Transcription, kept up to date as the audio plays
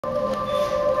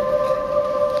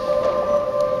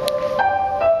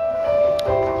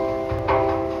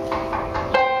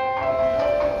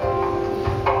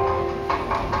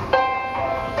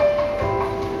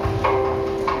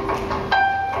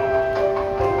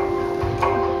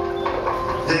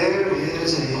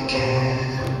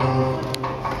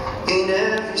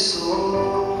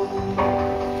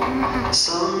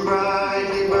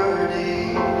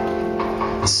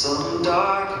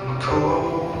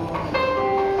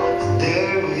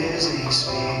is a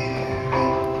spirit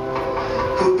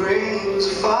who brings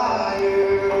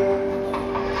fire,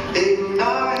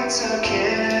 ignites a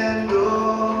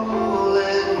candle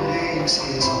and makes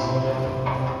his home.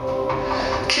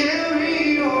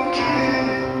 Carry your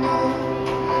candle,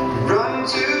 run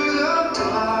to the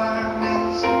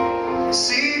darkness,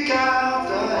 seek out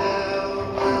the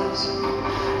helpless,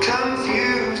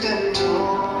 confused and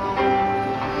torn,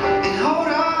 and hold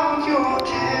out your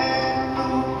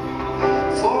candle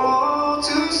for all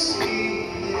to see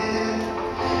it.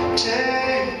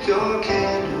 Take your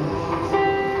candle,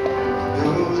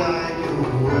 go light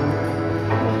your word.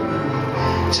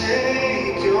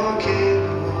 Take your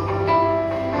candle,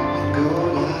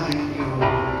 go light your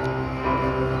word.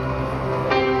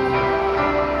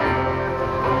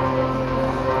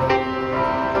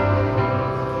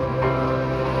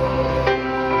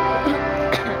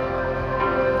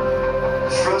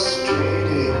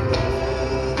 Frustrated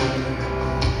brother,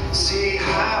 see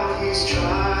how he's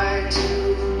tried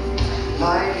to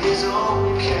light his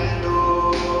own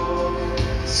candle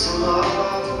some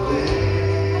other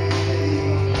way.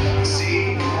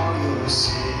 See for your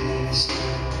sister,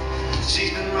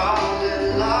 she's been robbed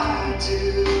and lied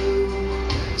to,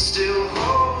 still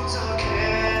holds a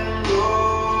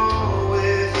candle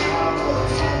without a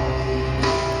flame.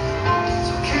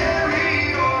 So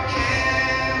carry your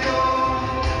candle,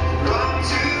 run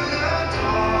to the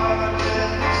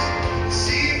darkness,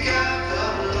 seek out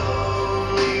the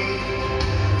lonely,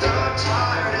 the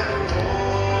tired and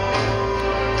worn,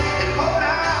 and hold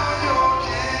out your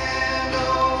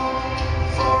candle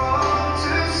for all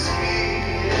to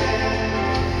see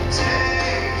it.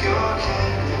 Take your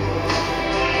candle,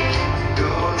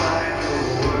 go light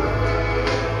the world.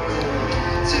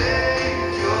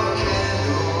 Take your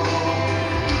candle,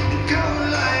 and go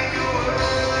light the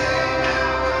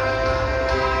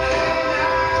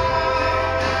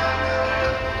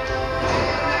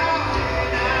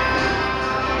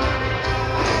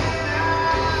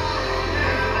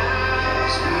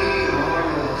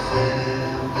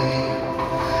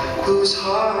whose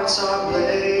hearts are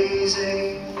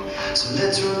blazing. So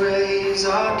let's raise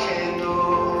our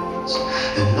candles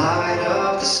and light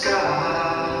up the sky,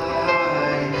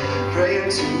 praying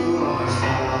to our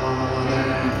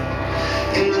Father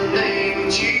in the name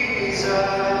of Jesus.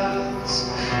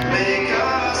 Make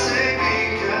us a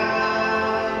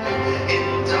beacon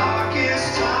in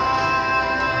darkest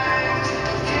times.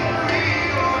 Carry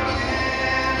your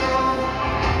candle,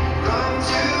 run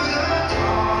to the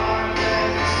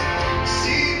darkness,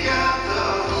 seek out the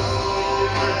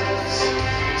hopeless,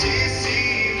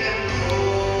 deceived and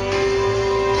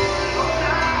cold. Hold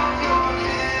out your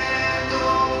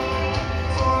candle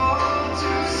for all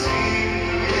to see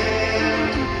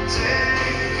it.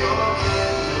 Take your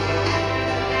candle,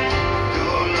 go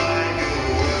light your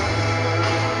word.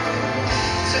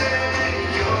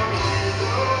 Take your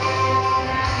candle,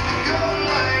 go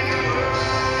light your word.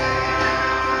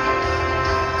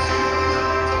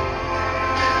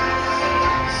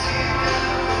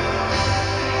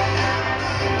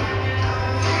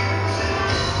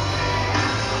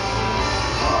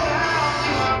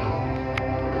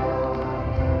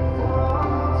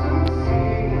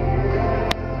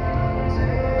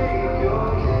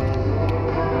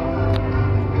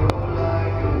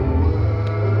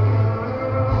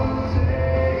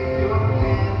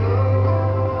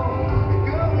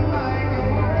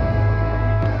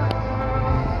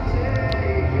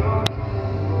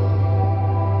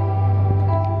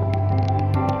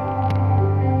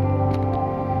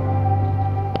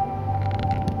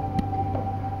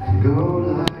 Go